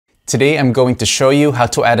Today I'm going to show you how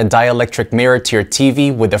to add a dielectric mirror to your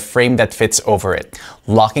TV with a frame that fits over it,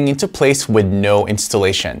 locking into place with no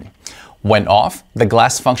installation. When off, the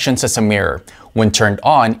glass functions as a mirror. When turned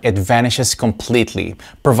on, it vanishes completely,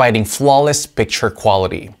 providing flawless picture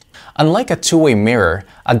quality. Unlike a two-way mirror,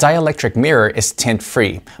 a dielectric mirror is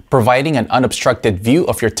tint-free, providing an unobstructed view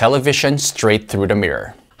of your television straight through the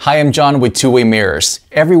mirror. Hi, I'm John with Two-Way Mirrors.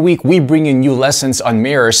 Every week, we bring you new lessons on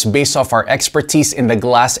mirrors based off our expertise in the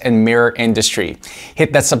glass and mirror industry.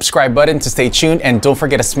 Hit that subscribe button to stay tuned, and don't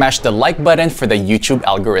forget to smash the like button for the YouTube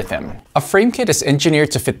algorithm. A frame kit is engineered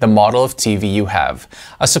to fit the model of TV you have.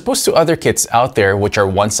 As opposed to other kits out there, which are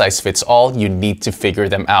one size fits all, you need to figure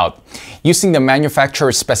them out. Using the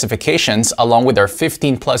manufacturer's specifications, along with our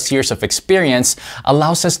 15+ years of experience,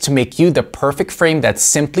 allows us to make you the perfect frame that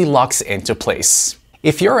simply locks into place.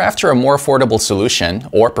 If you're after a more affordable solution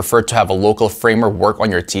or prefer to have a local framer work on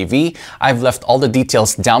your TV, I've left all the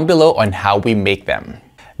details down below on how we make them.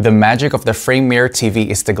 The magic of the frame mirror TV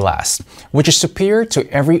is the glass, which is superior to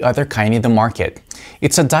every other kind in the market.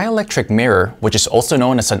 It's a dielectric mirror, which is also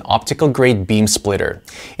known as an optical grade beam splitter.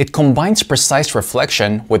 It combines precise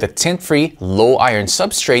reflection with a tint-free, low-iron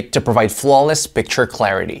substrate to provide flawless picture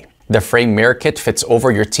clarity. The frame mirror kit fits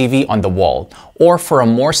over your TV on the wall, or for a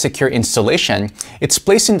more secure installation, it's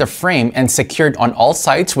placed in the frame and secured on all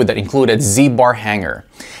sides with the included Z-bar hanger.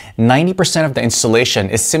 90% of the installation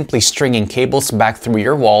is simply stringing cables back through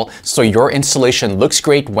your wall, so your installation looks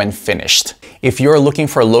great when finished. If you're looking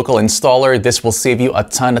for a local installer, this will save you a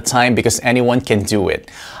ton of time because anyone can do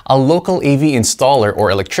it. A local AV installer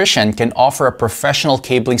or electrician can offer a professional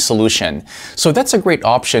cabling solution, so that's a great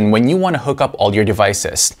option when you want to hook up all your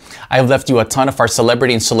devices. I've left you a ton of our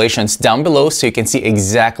celebrity installations down below so you can see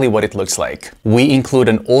exactly what it looks like. We include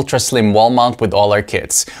an ultra slim wall mount with all our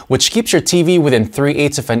kits, which keeps your TV within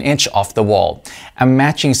 3/8 of an inch off the wall. A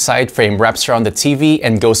matching side frame wraps around the TV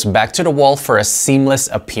and goes back to the wall for a seamless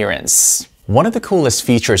appearance. One of the coolest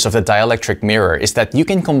features of the dielectric mirror is that you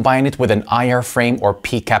can combine it with an IR frame or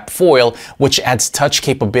PCAP foil, which adds touch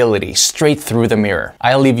capability straight through the mirror.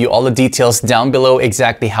 I'll leave you all the details down below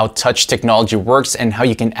exactly how touch technology works and how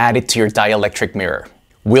you can add it to your dielectric mirror.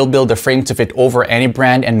 We'll build a frame to fit over any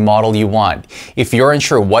brand and model you want. If you're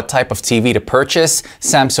unsure what type of TV to purchase,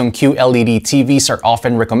 Samsung QLED TVs are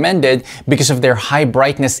often recommended because of their high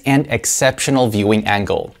brightness and exceptional viewing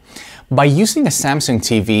angle. By using a Samsung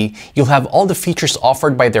TV, you'll have all the features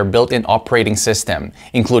offered by their built-in operating system,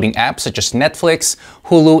 including apps such as Netflix,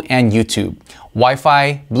 Hulu, and YouTube,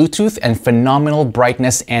 Wi-Fi, Bluetooth, and phenomenal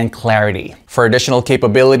brightness and clarity. For additional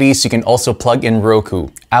capabilities, you can also plug in Roku,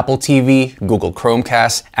 Apple TV, Google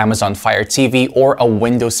Chromecast, Amazon Fire TV, or a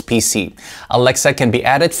Windows PC. Alexa can be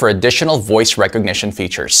added for additional voice recognition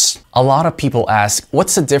features. A lot of people ask,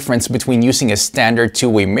 what's the difference between using a standard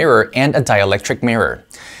two-way mirror and a dielectric mirror?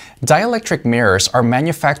 Dielectric mirrors are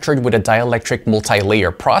manufactured with a dielectric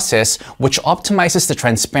multi-layer process which optimizes the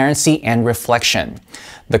transparency and reflection.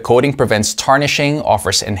 The coating prevents tarnishing,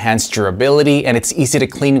 offers enhanced durability, and it's easy to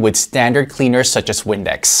clean with standard cleaners such as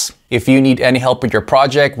Windex. If you need any help with your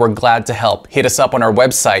project, we're glad to help. Hit us up on our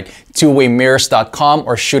website, twowaymirrors.com,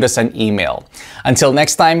 or shoot us an email. Until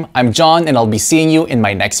next time, I'm John, and I'll be seeing you in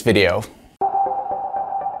my next video.